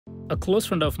A close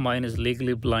friend of mine is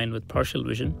legally blind with partial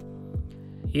vision.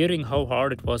 Hearing how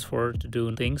hard it was for her to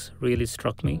do things really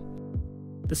struck me.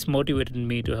 This motivated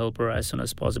me to help her as soon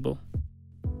as possible.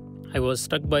 I was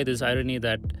struck by this irony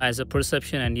that as a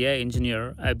perception and AI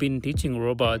engineer, I've been teaching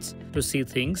robots to see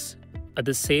things. At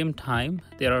the same time,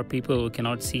 there are people who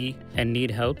cannot see and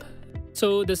need help.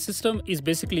 So the system is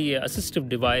basically an assistive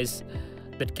device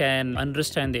that can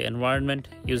understand the environment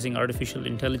using artificial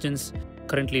intelligence.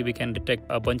 Currently, we can detect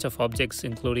a bunch of objects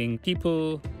including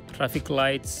people, traffic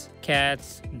lights,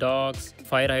 cats, dogs,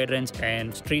 fire hydrants,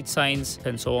 and street signs,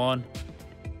 and so on.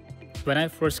 When I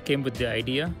first came with the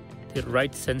idea, the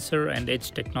right sensor and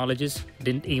edge technologies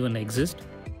didn't even exist.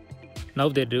 Now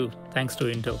they do, thanks to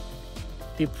Intel.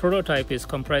 The prototype is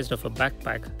comprised of a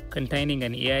backpack containing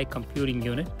an AI computing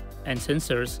unit and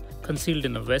sensors concealed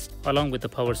in a vest along with the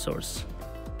power source.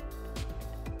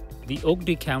 The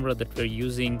OAK-D camera that we're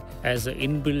using as an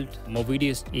inbuilt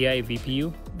Movidius AI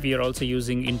VPU, we are also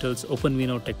using Intel's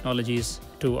OpenVINO technologies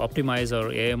to optimize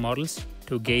our AI models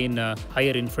to gain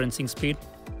higher inferencing speed.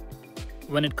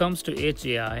 When it comes to edge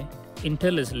AI,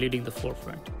 Intel is leading the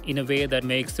forefront in a way that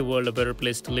makes the world a better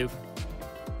place to live.